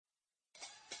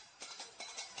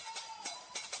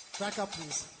Back up,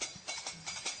 please.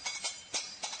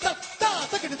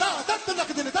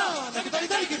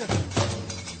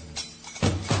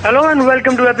 Hello and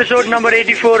welcome to episode number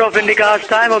 84 of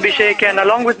IndyCast. I'm Abhishek and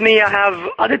along with me I have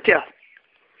Aditya.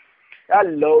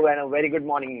 Hello and a very good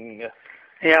morning.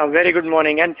 Yeah, very good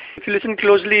morning. And if you listen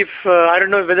closely, I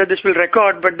don't know whether this will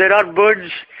record, but there are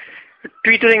birds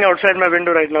tweetering outside my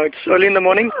window right now. It's early in the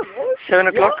morning, 7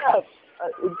 o'clock.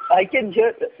 Yeah, I can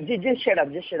hear. Just shut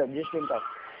up. Just don't talk.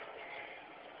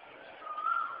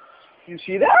 You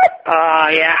see that?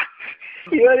 Yeah.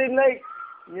 You're in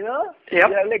Yep. you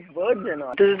have like birds and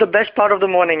all. This is the best part of the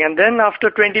morning. And then after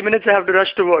 20 minutes, I have to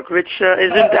rush to work, which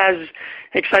isn't as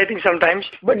exciting sometimes.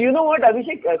 But you know what,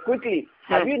 Abhishek, quickly,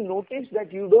 have you noticed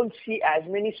that you don't see as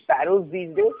many sparrows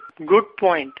these days? Good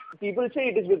point. People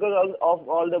say it is because of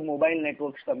all the mobile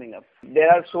networks coming up. There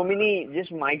are so many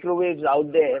just microwaves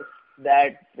out there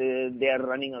that they are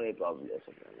running away probably or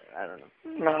something. I don't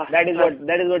know. That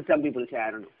is what some people say. I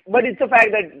don't know. But it's a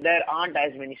fact that there aren't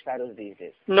as many sparrows these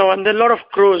days. No, and there are a lot of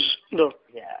crows though.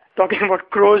 Yeah. Talking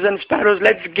about crows and sparrows,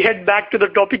 let's get back to the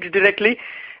topics directly.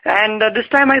 And this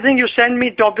time I think you sent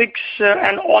me topics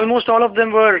and almost all of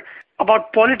them were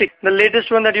about politics. The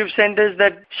latest one that you've sent is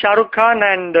that Shah Rukh Khan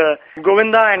and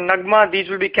Govinda and Nagma, these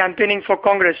will be campaigning for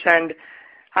Congress. And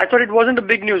I thought it wasn't a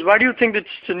big news. Why do you think it's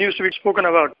news to be spoken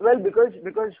about? Well, because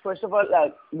first of all,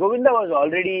 Govinda was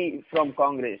already from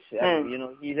Congress. He's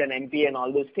an MP and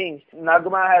all those things.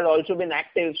 Nagma has also been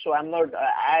active, so I'm not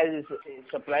as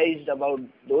surprised about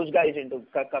those guys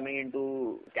coming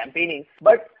into campaigning.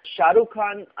 But Shah Rukh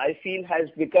Khan, I feel, has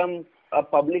become a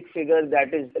public figure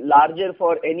that is larger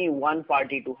for any one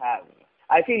party to have.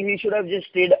 I feel he should have just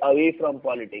stayed away from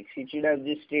politics. He should have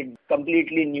just stayed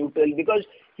completely neutral because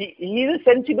he's a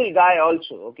sensible guy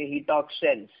also. Okay, he talks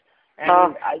sense.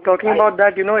 And talking about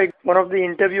that, one of the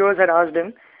interviewers had asked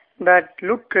him that,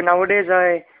 look, nowadays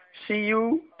I see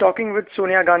you talking with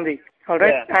Sonia Gandhi, all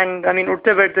right? Yeah. And I mean, utte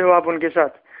baithte ho aap unke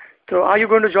saath. So are you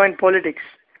going to join politics?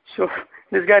 So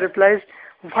this guy replies,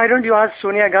 why don't you ask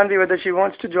Sonia Gandhi whether she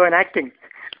wants to join acting?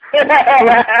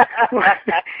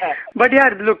 But yeah,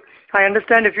 look, I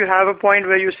understand if you have a point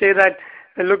where you say that,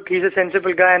 look, he's a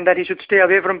sensible guy and that he should stay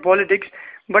away from politics.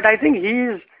 But I think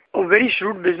he's a very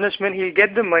shrewd businessman. He'll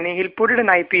get the money. He'll put it in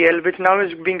IPL, which now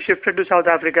is being shifted to South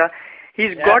Africa.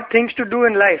 He's got things to do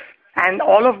in life. And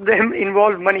all of them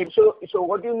involve money. So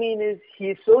what you mean is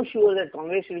he's so sure that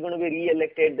Congress is going to be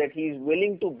re-elected that he's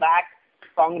willing to back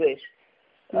Congress.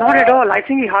 Not at all. I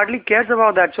think he hardly cares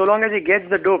about that so long as he gets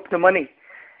the dope, the money.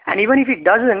 And even if he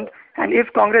doesn't, and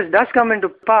if Congress does come into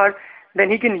power, then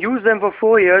he can use them for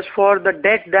 4 years for the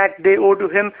debt that they owe to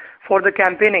him for the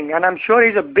campaigning. And I'm sure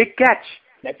he's a big catch.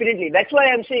 Definitely. That's why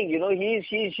I'm saying,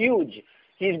 he's huge.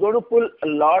 He's going to pull a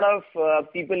lot of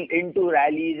people into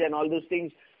rallies and all those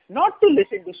things. Not to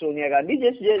listen to Sonia Gandhi,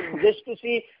 just to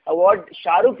see what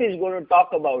Shah Rukh is going to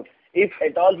talk about, if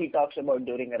at all he talks about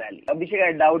during a rally. Abhishek,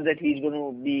 I doubt that he's going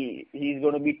to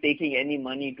be taking any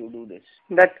money to do this.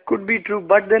 That could be true,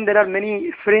 but then there are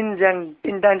many fringe and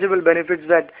intangible benefits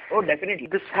that... Oh, definitely.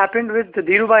 This happened with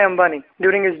Dhirubhai Ambani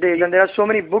during his days, and there are so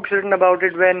many books written about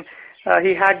it when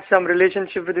he had some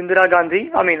relationship with Indira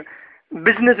Gandhi. I mean,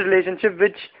 business relationship,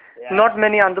 which not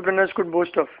many entrepreneurs could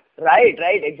boast of. Right,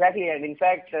 exactly. And in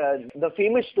fact, the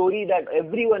famous story that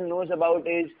everyone knows about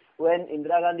is when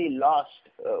Indira Gandhi lost,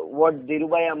 what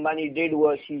Dhirubhai Ambani did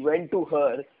was he went to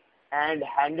her and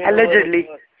handed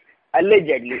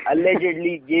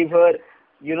allegedly gave her,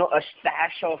 a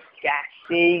stash of cash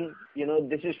saying,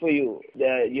 this is for you.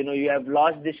 You have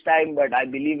lost this time, but I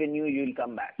believe in you, you'll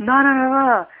come back.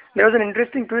 No. There was an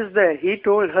interesting twist there. He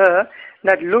told her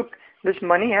that, look, this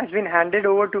money has been handed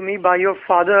over to me by your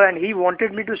father and he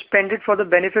wanted me to spend it for the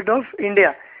benefit of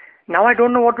India. Now I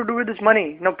don't know what to do with this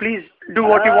money. Now please do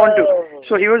what you want to.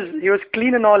 So he was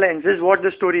clean in all ends. This is what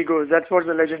the story goes. That's what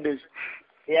the legend is.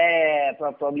 Yeah,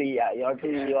 probably. Yeah, your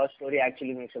story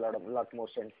actually makes a lot more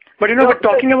sense. But but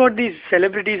talking about these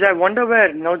celebrities, I wonder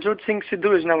where Navjot Singh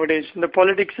Sidhu is nowadays. The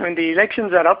politics, the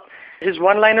elections are up. His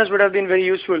one-liners would have been very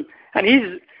useful. And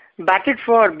he's batted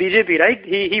for BJP, right?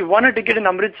 He won a ticket in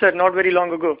Amritsar not very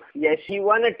long ago. Yes, he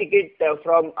won a ticket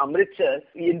from Amritsar.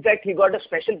 In fact, he got a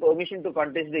special permission to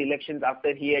contest the elections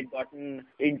after he had gotten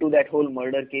into that whole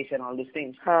murder case and all those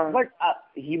things. But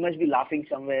he must be laughing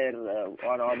somewhere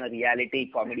or on a reality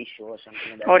comedy show or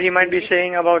something like that. Or he might be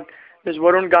saying about this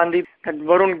Varun Gandhi, that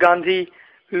Varun Gandhi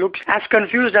looks as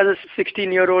confused as a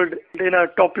 16-year-old in a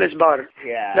topless bar.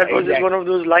 Yeah, that was just one of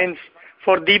those lines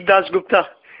for Deep Das Gupta,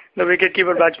 the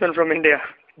wicketkeeper batsman from India.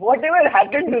 Whatever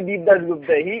happened to Deep Das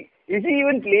Gupta? Is he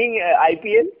even playing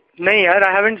IPL? No, yaar,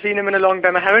 I haven't seen him in a long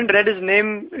time. I haven't read his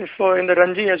name in the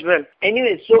Ranji as well.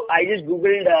 Anyway, so I just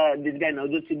googled this guy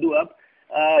Navjot Sidhu up.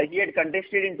 He had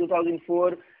contested in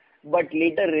 2004, but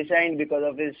later resigned because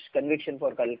of his conviction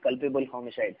for culpable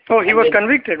homicide. Oh, he was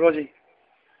convicted, was he?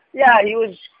 Yeah, he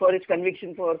was for his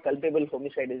conviction for culpable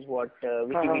homicide is what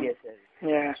Wikipedia says.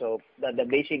 Yeah. So the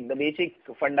basic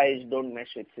funda is don't mess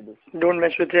with Sidhu. Don't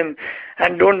mess with him,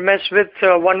 and don't mess with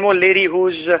one more lady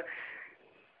who's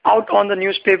out on the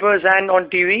newspapers and on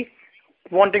TV,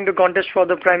 wanting to contest for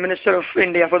the Prime Minister of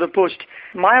India for the post.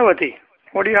 Mayawati.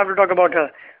 What do you have to talk about her?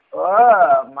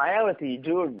 Mayawati,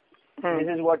 dude. This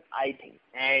is what I think,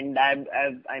 and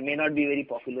I may not be very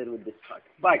popular with this thought,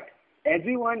 but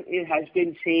everyone has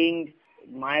been saying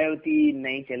Mayawati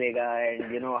nahi chalega,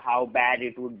 and you know how bad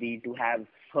it would be to have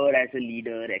her as a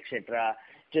leader, etc.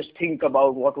 Just think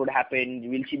about what would happen.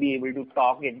 Will she be able to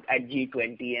talk at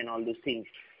G20 and all those things?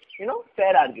 You know,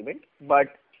 fair argument. But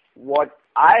what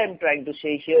I am trying to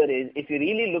say here is, if you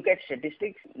really look at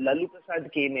statistics, Lalu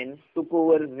Prasad came in, took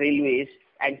over railways,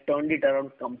 and turned it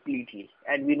around completely.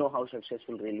 And we know how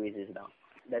successful railways is now.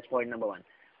 That's point number one.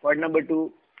 Point number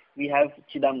two, we have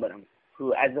Chidambaram,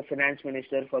 who as the finance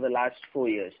minister for the last 4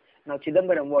 years. Now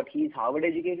Chidambaram, he's Harvard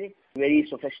educated, very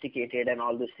sophisticated and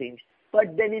all those things,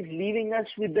 but then is leaving us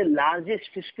with the largest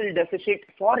fiscal deficit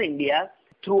for India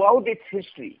throughout its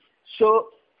history. So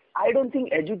I don't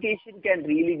think education can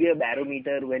really be a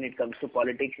barometer when it comes to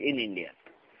politics in India.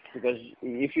 Because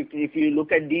if you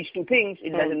look at these two things,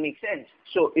 it doesn't make sense.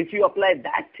 So if you apply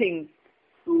that thing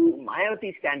to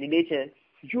Mayawati's candidature,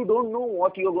 you don't know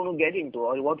what you're going to get into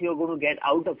or what you're going to get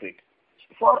out of it.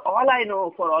 For all I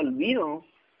know, for all we know,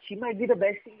 she might be the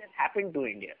best thing that happened to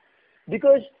India.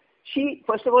 Because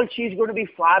first of all, she's going to be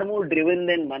far more driven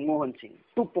than Manmohan Singh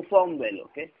to perform well,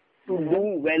 okay? To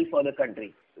do well for the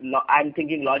country. I'm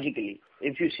thinking logically.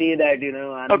 If you say that, you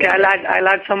know... Okay, I'll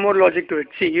add some more logic to it.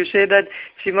 See, you say that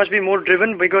she must be more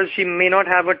driven because she may not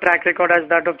have a track record as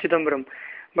that of Chidambaram.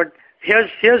 But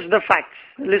here's the facts.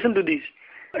 Listen to these.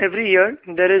 Every year,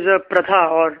 there is a pratha,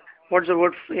 or what's the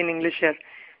word in English here?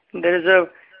 There is a...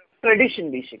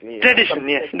 Tradition, basically. Tradition,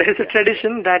 yes. There is a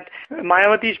tradition that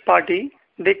Mayawati's party,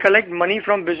 they collect money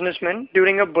from businessmen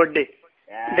during a birthday.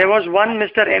 Yeah. There was one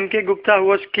Mr. M.K. Gupta who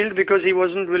was killed because he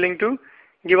wasn't willing to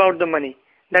give out the money.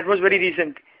 That was very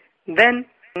recent. Then,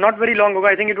 not very long ago,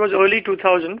 I think it was early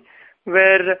 2000,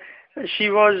 where she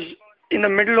was in the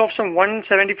middle of some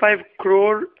 175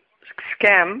 crore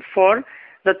scam for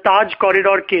the Taj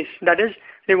corridor case. That is,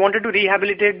 they wanted to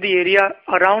rehabilitate the area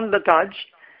around the Taj,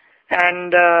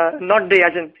 and not they,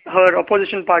 as in her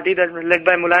opposition party that was led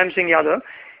by Mulayam Singh Yadav.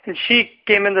 And she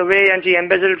came in the way and she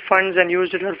embezzled funds and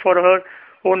used it for her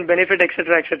own benefit,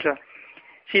 etc., etc.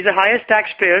 She's the highest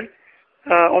taxpayer.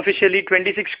 Officially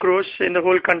 26 crores in the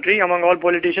whole country among all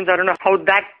politicians. I don't know how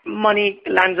that money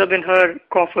lands up in her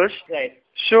coffers. Right.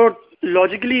 So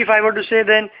logically, if I were to say,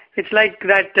 then it's like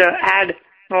that ad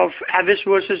of Avis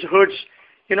versus Hertz.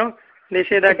 You know, they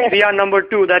say that we are number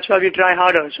 2, that's why we try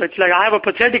harder. So it's like I have a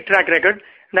pathetic track record,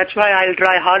 that's why I'll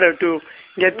try harder to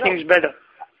get things better.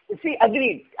 See,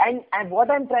 agreed. And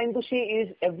what I'm trying to say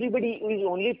is everybody is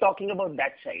only talking about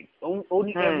that side.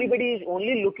 Everybody is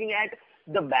only looking at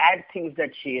the bad things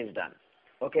that she has done.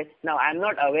 Okay. Now I'm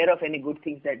not aware of any good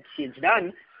things that she has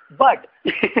done, but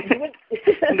even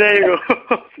there you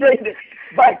go.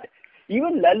 But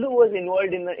even Lalu was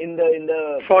involved in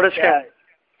the Fodder scam.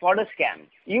 Fodder scam.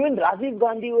 Even Rajiv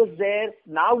Gandhi was there.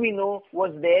 Now we know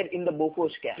was there in the Bofo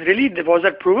scam. Really, was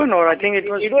that proven, or I think it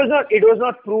was? It was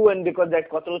not proven because that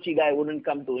Kotrochi guy wouldn't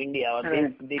come to India, or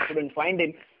they couldn't find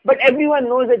him. But everyone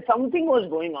knows that something was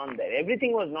going on there.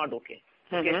 Everything was not okay.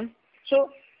 Okay. So,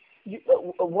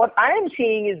 what I am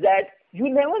saying is that you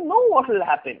never know what will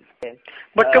happen.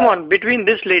 But come on, between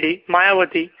this lady,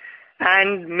 Mayawati,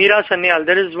 and Meera Sanyal,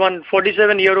 there is one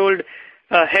 47-year-old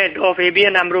head of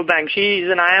ABN AMRO Bank. She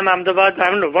is an IIM Ahmedabad,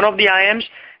 I don't know, one of the IIMs,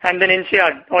 and then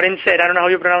INSEAD, or INSEAD, I don't know how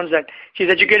you pronounce that. She's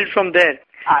educated from there.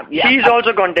 She's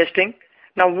also contesting.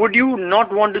 Now, would you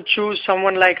not want to choose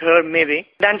someone like her, maybe,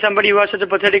 than somebody who has such a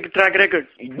pathetic track record?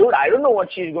 Dude, I don't know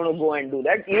what she's going to go and do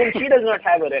that. Even she does not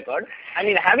have a record. I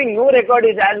mean, having no record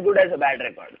is as good as a bad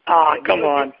record. Come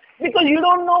on. Because you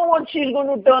don't know what she's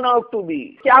going to turn out to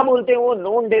be. Kya bolte hain, wo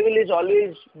known devil is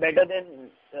always better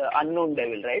than unknown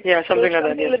devil, right? Yeah, something like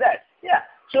that. Yeah.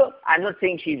 So, I'm not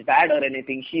saying she's bad or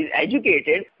anything. She's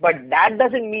educated, but that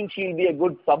doesn't mean she'll be a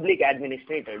good public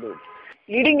administrator, dude.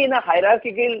 Leading in a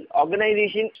hierarchical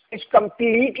organization is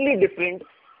completely different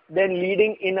than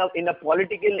leading in a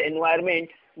political environment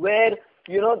where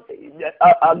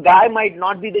a guy might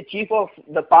not be the chief of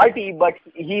the party, but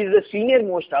he is the senior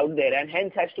most out there, and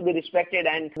hence has to be respected,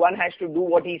 and one has to do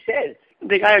what he says.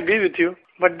 I agree with you.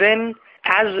 But then,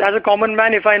 as a common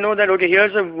man, if I know that, okay,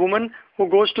 here's a woman who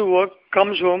goes to work,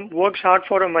 comes home, works hard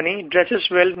for her money, dresses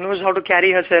well, knows how to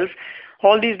carry herself,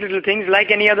 all these little things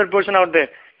like any other person out there.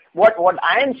 What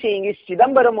I am saying is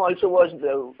Chidambaram also was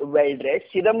well dressed.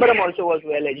 Chidambaram also was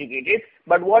well educated.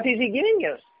 But what is he giving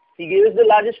us? He gave us the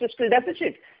largest fiscal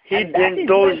deficit. He did.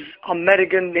 Those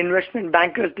American investment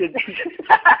bankers did.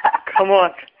 Come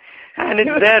on. And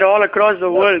it's there all across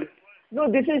the world. No,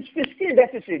 this is fiscal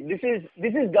deficit.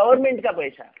 This is government ka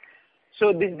paisa.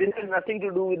 So this has nothing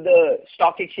to do with the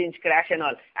stock exchange crash and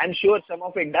all. I'm sure some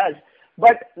of it does,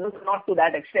 but not to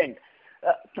that extent.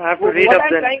 I have to read up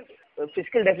then.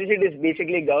 Fiscal deficit is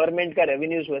basically government ka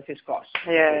revenues versus costs.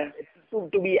 Yeah. To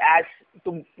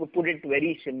put it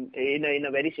in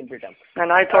a very simple term.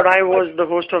 And I thought I was the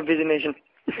host of Busy Nation.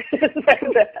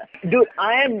 Dude,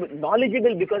 I am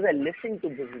knowledgeable because I listen to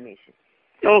Busy Nation.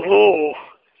 Oh.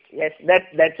 Yes,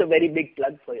 that's a very big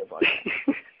plug for your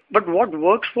podcast. But what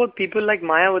works for people like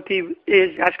Mayawati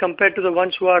is, as compared to the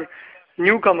ones who are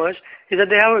newcomers, is that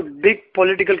they have a big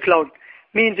political clout.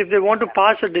 Means if they want to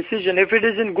pass a decision, if it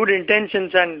is in good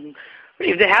intentions and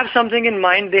if they have something in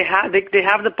mind, they have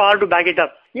the power to back it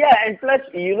up. Yeah, and plus,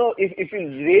 if you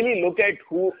really look at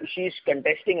who she's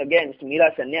contesting against,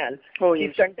 Meera Sanyal,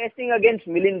 she's contesting against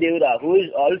Milind Deora, who is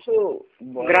also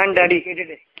granddaddy.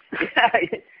 Yeah,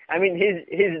 I mean,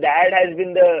 his dad has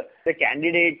been the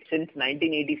candidate since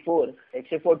 1984,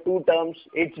 except for 2 terms.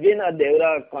 It's been a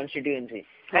Deora constituency.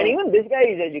 And even this guy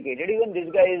is educated. Even this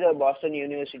guy is a Boston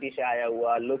University se aaya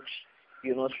hua, looks,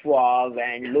 suave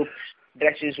and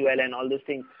dresses well and all those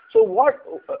things. So what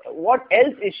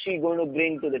else is she going to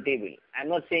bring to the table? I'm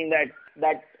not saying that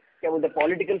the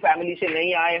political family se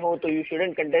nahi aaye ho, so you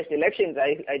shouldn't contest elections.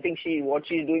 I think what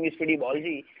she's doing is pretty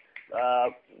ballsy.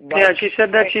 Yeah, she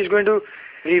said that she's going to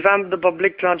revamp the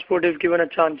public transport if given a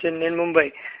chance in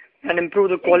Mumbai and improve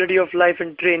the quality of life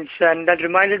in trains. And that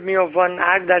reminded me of one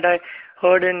ad that I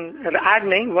heard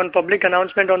one public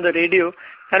announcement on the radio.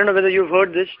 I don't know whether you've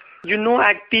heard this.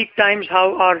 At peak times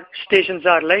how our stations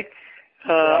are like,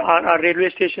 our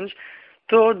railway stations.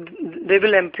 So they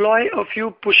will employ a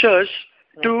few pushers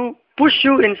to push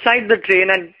you inside the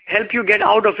train and help you get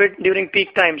out of it during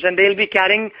peak times. And they'll be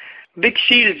carrying big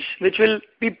shields which will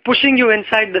be pushing you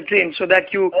inside the train so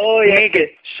that you make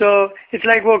it. So it's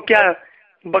like,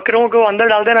 bakron ko andar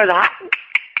dal dena.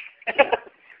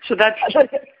 So that's...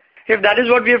 If that is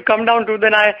what we have come down to,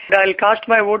 then I'll cast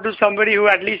my vote to somebody who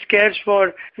at least cares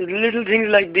for little things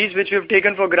like these which we have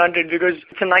taken for granted, because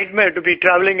it's a nightmare to be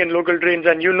traveling in local trains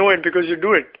and you know it because you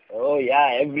do it. Oh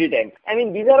yeah, every time. I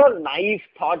mean, these are all naive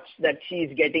thoughts that she's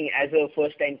getting as a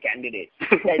first-time candidate.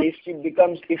 That if she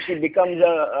becomes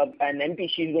an MP,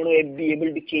 she's going to be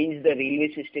able to change the railway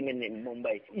system in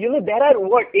Mumbai. There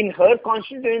are in her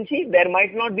constituency, there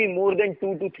might not be more than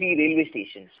 2 to 3 railway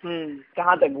stations.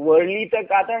 Kahan tak? Worli tak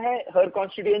aata hai, her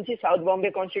constituency, South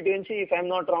Bombay constituency, if I'm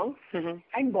not wrong. Mm-hmm.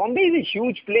 And Bombay is a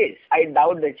huge place. I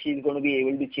doubt that she's going to be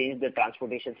able to change the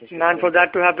transportation system. Man, for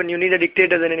that to happen, you need a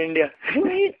dictator then in India. You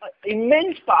need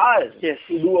immense powers to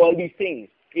do all these things.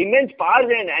 Immense powers,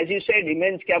 and as you said,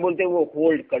 immense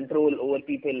hold control over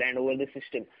people and over the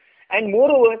system. And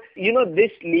moreover,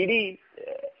 this lady,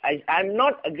 I'm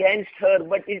not against her,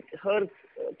 but her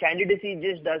candidacy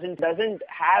just doesn't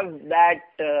have that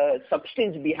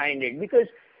substance behind it, because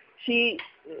she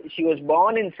was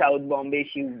born in South Bombay,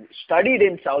 she studied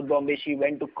in South Bombay, she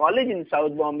went to college in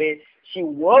South Bombay, she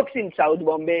works in South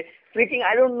Bombay.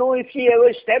 I don't know if she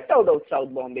ever stepped out of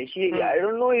South Bombay. I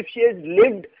don't know if she has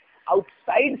lived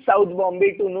outside South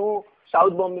Bombay to know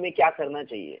South Bombay mein kya karna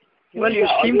chahiye. Well, you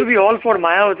seem to be all for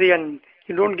Mayawati, and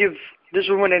you don't give this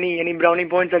woman any brownie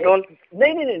points at all.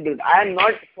 No, dude. I am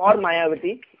not for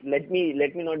Mayawati. Let me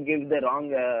not give the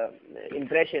wrong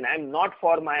impression. I am not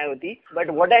for Mayawati.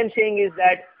 But what I am saying is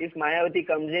that if Mayawati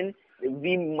comes in,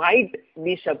 we might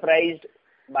be surprised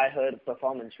by her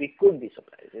performance. We could be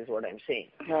surprised, is what I'm saying.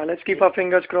 Yeah, let's keep our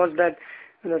fingers crossed that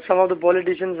some of the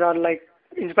politicians are like,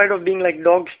 in spite of being like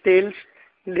dog's tails,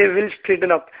 they will straighten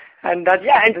up. And that's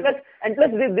and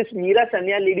plus this Meera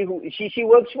Sanyal lady who she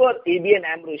works for ABN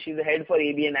AMRO. She's the head for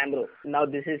ABN AMRO. Now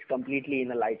this is completely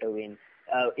in a lighter vein.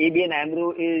 ABN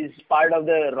AMRO is part of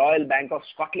the Royal Bank of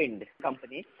Scotland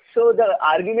company. So the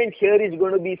argument here is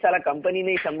going to be, साला company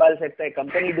नहीं संभाल सकता है,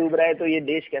 company डूब रहा है तो ये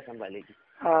देश क्या संभालेगी?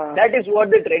 That is what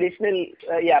the traditional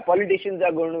politicians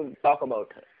are going to talk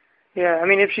about her. Yeah, I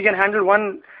mean, if she can handle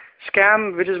one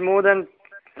scam which is more than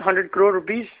 100 crore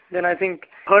rupees, then I think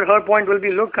her point will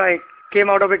be, look, I came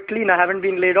out of it clean. I haven't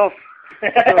been laid off. So,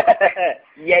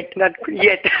 Yet. not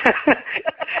yet.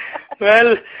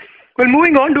 Well,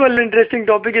 moving on to an interesting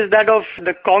topic is that of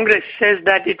the Congress says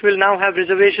that it will now have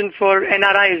reservation for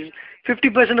NRIs,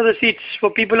 50% of the seats for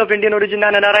people of Indian origin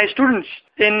and NRI students.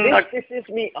 This pisses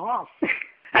me off.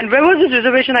 And where was this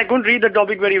reservation? I couldn't read the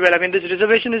topic very well. I mean, this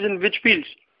reservation is in which fields?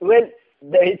 Well,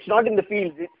 it's not in the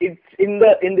fields. It's in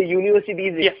the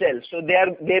universities itself. So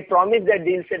they promised that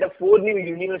they'll set up 4 new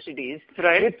universities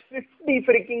with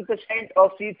 50%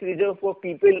 of seats reserved for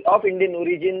people of Indian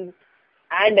origin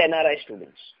and NRI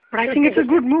students. But I think it's a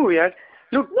good move, yeah.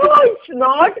 Look, no, it's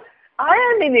not. I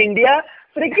am in India.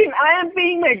 I am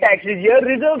paying my taxes here.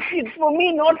 Reserved seats for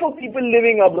me, not for people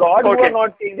living abroad who are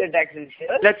not paying their taxes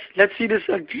here. Let's see this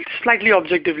slightly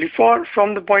objectively.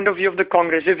 From the point of view of the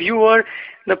Congress, if you were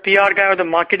the PR guy or the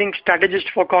marketing strategist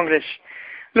for Congress,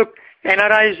 look,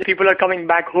 NRIs, people are coming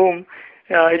back home.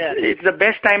 It's the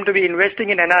best time to be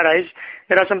investing in NRIs.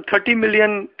 There are some 30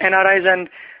 million NRIs and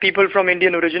people from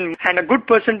Indian origin, and a good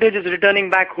percentage is returning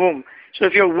back home. So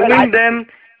if you're wooing them,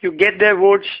 you get their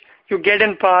votes, you get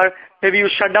in power. Maybe you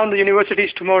shut down the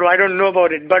universities tomorrow. I don't know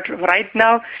about it. But right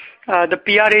now, the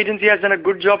PR agency has done a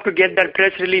good job to get that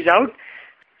press release out.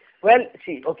 Well,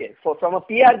 see, okay, from a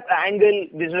PR angle,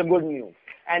 this is a good news.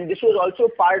 And this was also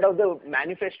part of the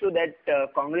manifesto that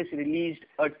Congress released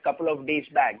a couple of days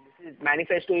back. This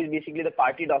manifesto is basically the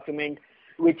party document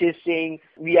which is saying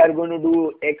we are going to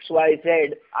do X, Y,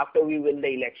 Z after we win the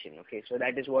election. Okay, so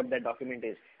that is what that document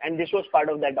is. And this was part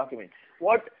of that document.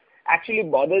 What actually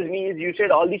bothers me is you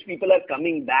said all these people are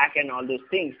coming back and all those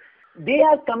things. They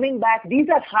are coming back. These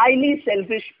are highly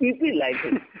selfish people, I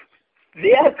think.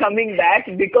 They are coming back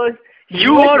because...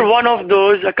 You were one of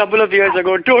those a couple of years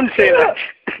ago. Don't say that.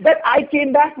 But I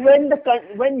came back when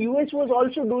US was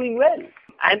also doing well.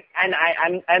 And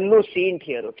I'm no saint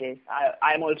here, okay?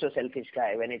 I'm also a selfish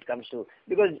guy when it comes to...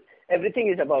 Because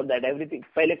everything is about that. Everything.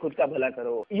 Pehle khud ka bhala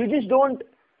karo. You just don't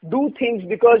do things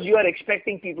because you are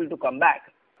expecting people to come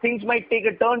back. Things might take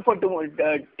a turn for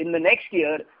in the next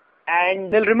year,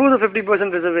 and they'll remove the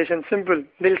 50% reservation. Simple.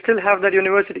 They'll still have that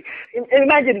university.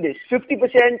 Imagine this: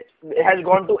 50% has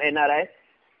gone to NRI.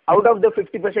 Out of the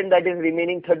 50% that is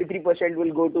remaining, 33%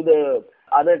 will go to the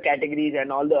other categories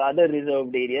and all the other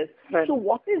reserved areas. Right. So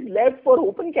what is left for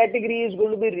open category is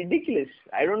going to be ridiculous.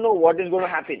 I don't know what is going to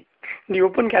happen. The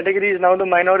open category is now the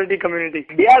minority community.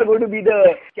 They are going to be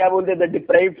the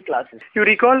deprived classes. You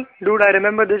recall, dude, I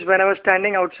remember this when I was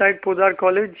standing outside Podar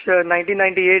College,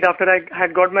 1998, after I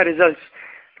had got my results,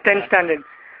 10th standard.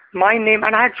 My name,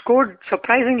 and I had scored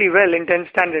surprisingly well in 10th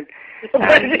standard.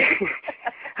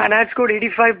 And I had scored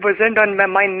 85%, and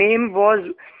my name was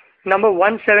number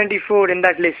 174 in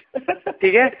that list.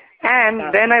 Okay?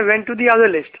 And then I went to the other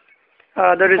list,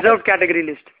 the reserved category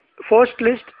list. First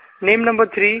list, name number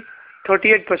 3,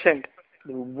 38%.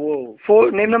 Whoa.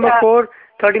 Name number 4,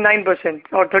 39%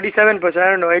 or 37%. I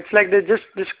don't know. It's like they just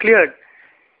cleared.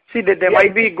 See, there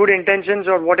might be good intentions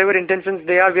or whatever intentions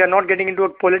they are. We are not getting into a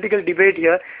political debate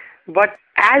here. But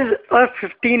as a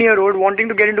 15-year-old wanting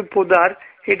to get into Podar,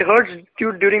 it hurts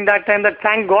you during that time that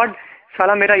thank God,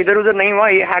 Sala mera idhar udhar nahi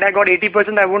hua. Had I got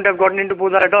 80%, I wouldn't have gotten into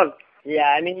Podar at all.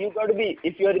 Yeah, I mean, you got to be,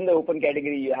 if you're in the open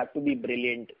category, you have to be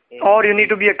brilliant. Or you need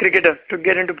to be a cricketer to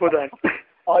get into Podar.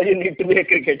 Or you need to be a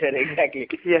cricketer, exactly.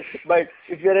 Yes. But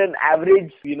if you're an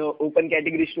average, open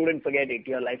category student, forget it.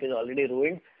 Your life is already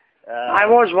ruined. I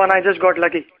was one. I just got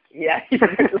lucky. Yeah.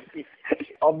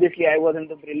 Obviously, I wasn't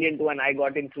the brilliant one. I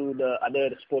got into the other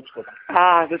sports quota.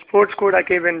 The sports quota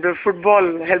came in. The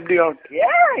football helped you out.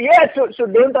 Yeah. So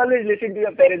don't always listen to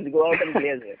your parents. Go out and play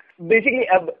as well. Basically,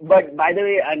 but by the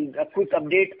way, and a quick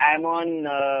update. I'm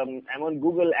on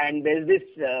Google, and there's this.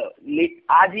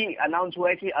 आज ही announce हुआ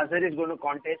है कि Azhar is going to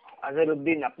contest.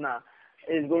 Azharuddin अपना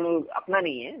is going to अपना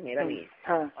नहीं है, मेरा नहीं है.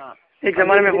 हाँ. एक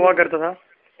ज़माने में हुआ करता था.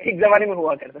 एक ज़माने में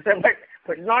हुआ करता था,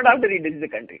 but not after he did the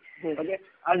country. Okay,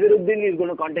 Azharuddin is going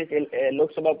to contest Lok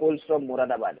Sabha polls from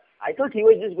Moradabad. I thought he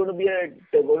was just going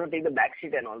to take the back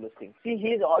seat and all those things. See,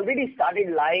 he's already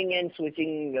started lying and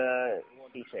switching what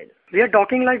he said. We are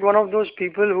talking like one of those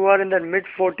people who are in their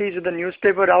mid-40s with the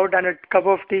newspaper out and a cup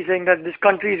of tea saying that this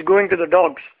country is going to the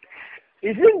dogs.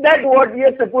 Isn't that what we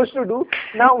are supposed to do?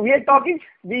 Now we are talking,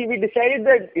 we decided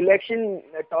that election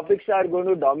topics are going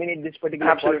to dominate this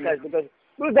particular podcast because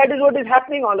that is what is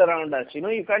happening all around us.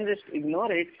 You can't just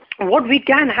ignore it. What we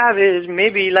can have is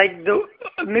maybe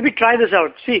try this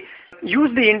out. See, use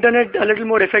the internet a little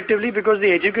more effectively because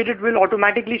the educated will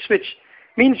automatically switch.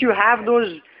 Means you have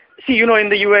those, in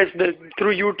the US,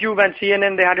 through YouTube and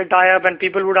CNN, they had a tie-up and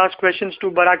people would ask questions to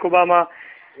Barack Obama.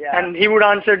 and he would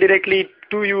answer directly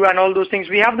to you and all those things.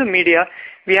 We have the media,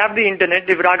 we have the internet.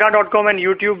 If Raga.com and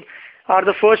YouTube are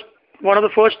one of the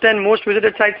first 10 most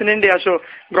visited sites in India, so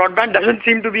broadband doesn't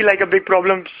seem to be like a big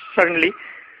problem suddenly.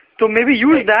 So maybe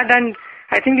use that, and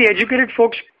I think the educated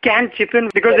folks can chip in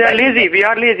because they are lazy. We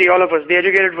are lazy, all of us, the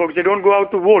educated folks. They don't go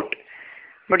out to vote.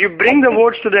 But you bring the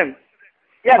votes to them.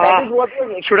 Yeah, that is what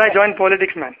was should I join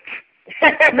politics, man?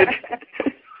 I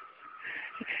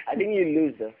think you'll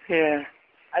lose, though. Yeah.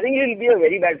 I think you'll be a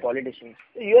very bad politician.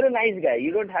 You're a nice guy.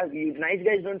 Nice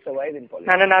guys don't survive in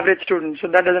politics. And an average student, so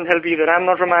that doesn't help either. I'm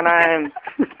not from an IIM.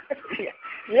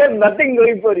 You have nothing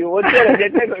going for you. What's your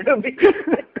agenda going to be?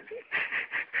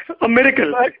 A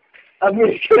miracle. A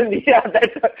miracle, yeah,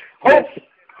 that's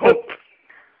hope.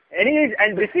 Anyways,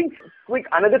 and this thing,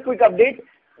 another quick update.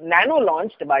 Nano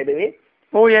launched, by the way.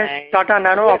 Oh yes, Tata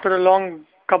Nano after a long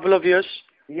couple of years.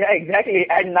 Yeah, exactly.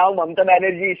 And now Mamata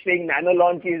Banerjee is saying Nano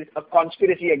launch is a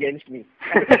conspiracy against me.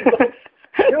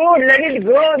 Dude, let it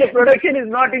go. The production is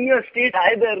not in your state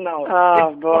either now.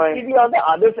 Oh, boy. It's completely on the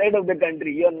other side of the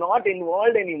country. You're not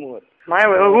involved anymore. Who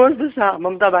was this?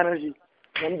 Mamata Banerjee.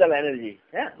 Mamata Banerjee.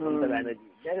 Yeah, Mamata Banerjee.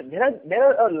 There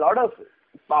are a lot of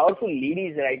powerful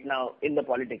ladies right now in the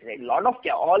politics, right?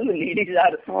 All the ladies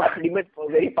are pretty much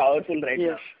very powerful right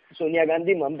now. Sonia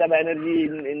Gandhi, Mamata Banerjee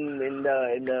in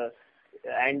the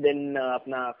and then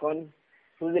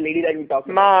who's the lady that we talked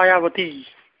about?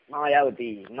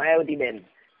 Mayawati Ben.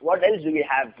 What else do we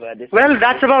have this Well,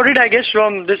 that's about it, I guess,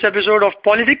 from this episode of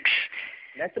Politics.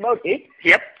 That's about it?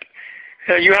 Yep.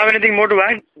 You have anything more to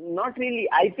add? Not really.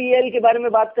 IPL के बारे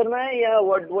में बात करना है या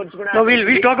what's going to happen? No,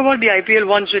 we'll talk about the IPL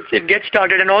once it gets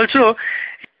started, and also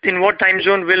in what time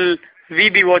zone will we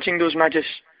be watching those matches?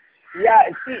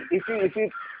 Yeah, see,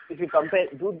 if you compare,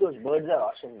 dude, those birds are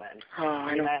awesome, man.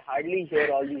 I hardly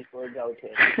hear all these birds out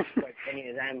here. But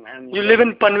anyways, You live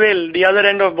in Panvel, the other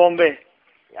end of Bombay.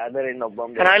 The other end of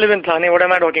Bombay. And I live in Thane. What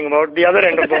am I talking about? The other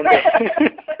end of Bombay.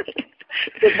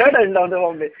 The third end of the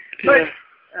Bombay. But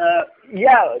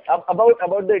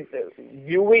about the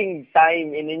viewing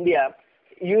time in India.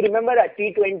 You remember that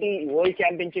T20 World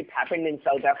Championship happened in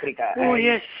South Africa. Oh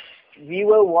yes. We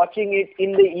were watching it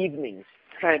in the evenings.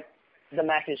 Right. The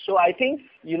matches. So I think,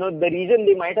 the reason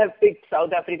they might have picked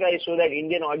South Africa is so that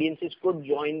Indian audiences could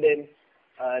join them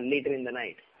later in the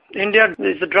night. India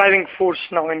is the driving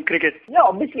force now in cricket. Yeah,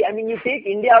 obviously. I mean, you take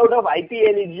India out of IPL,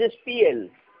 it's just PL.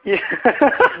 Yeah.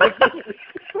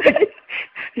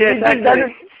 Yes,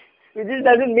 it just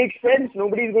doesn't make sense.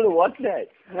 Nobody's going to watch that.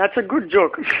 That's a good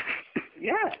joke.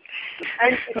 Yeah.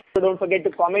 And don't forget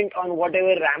to comment on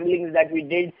whatever ramblings that we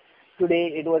did today.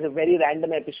 It was a very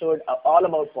random episode, all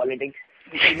about politics.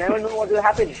 You never know what will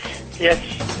happen. Yes.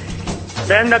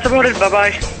 Then that's about it.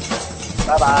 Bye-bye.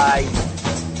 Bye-bye.